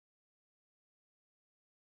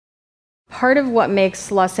Part of what makes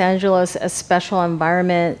Los Angeles a special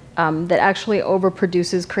environment that actually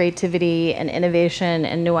overproduces creativity and innovation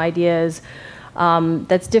and new ideas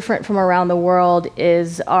that's different from around the world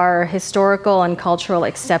is our historical and cultural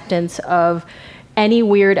acceptance of any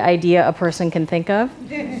weird idea a person can think of.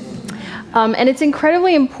 And it's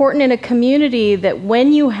incredibly important in a community that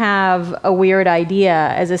when you have a weird idea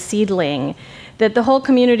as a seedling, that the whole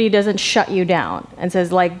community doesn't shut you down and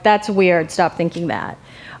says, like, that's weird, stop thinking that.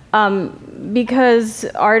 Because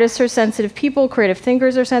artists are sensitive people, creative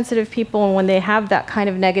thinkers are sensitive people, and when they have that kind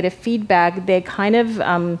of negative feedback, they kind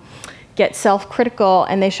of get self-critical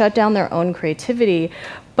and they shut down their own creativity.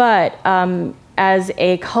 But as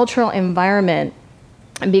a cultural environment,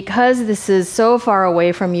 because this is so far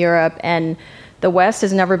away from Europe and the West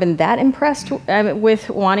has never been that impressed with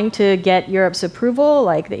wanting to get Europe's approval,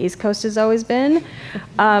 like the East Coast has always been.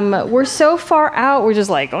 We're so far out, we're just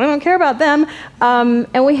like, oh, I don't care about them. And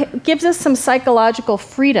it gives us some psychological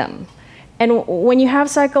freedom. And when you have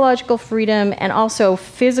psychological freedom and also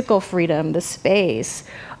physical freedom, the space,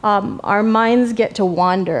 our minds get to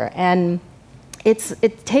wander. And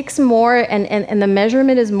it takes more, and the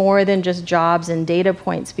measurement is more than just jobs and data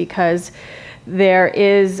points, because there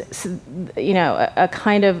is, you know, a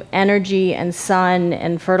kind of energy and sun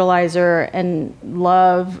and fertilizer and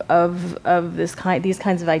love of these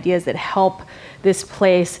kinds of ideas that help this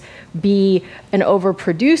place be an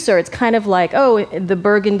overproducer. It's kind of like, oh, the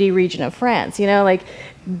Burgundy region of France, you know, like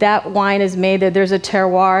that wine is made there. There's a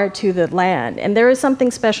terroir to the land, and there is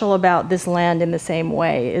something special about this land in the same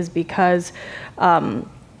way, is because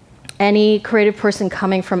any creative person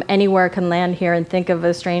coming from anywhere can land here and think of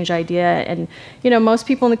a strange idea, and you know, most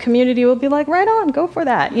people in the community will be like, right on, go for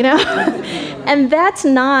that, you know. And that's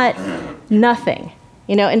not nothing,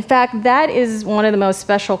 you know. In fact, that is one of the most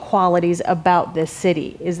special qualities about this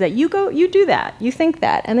city, is that you do that, you think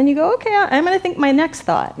that, and then you go, okay, I'm going to think my next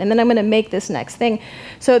thought, and then I'm going to make this next thing.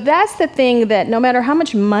 So that's the thing, that no matter how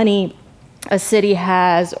much money a city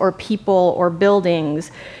has, or people, or buildings,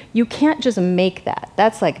 you can't just make that.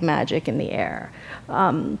 That's like magic in the air.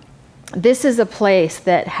 This is a place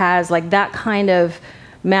that has, like, that kind of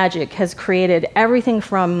magic has created everything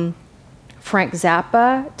from Frank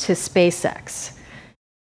Zappa to SpaceX.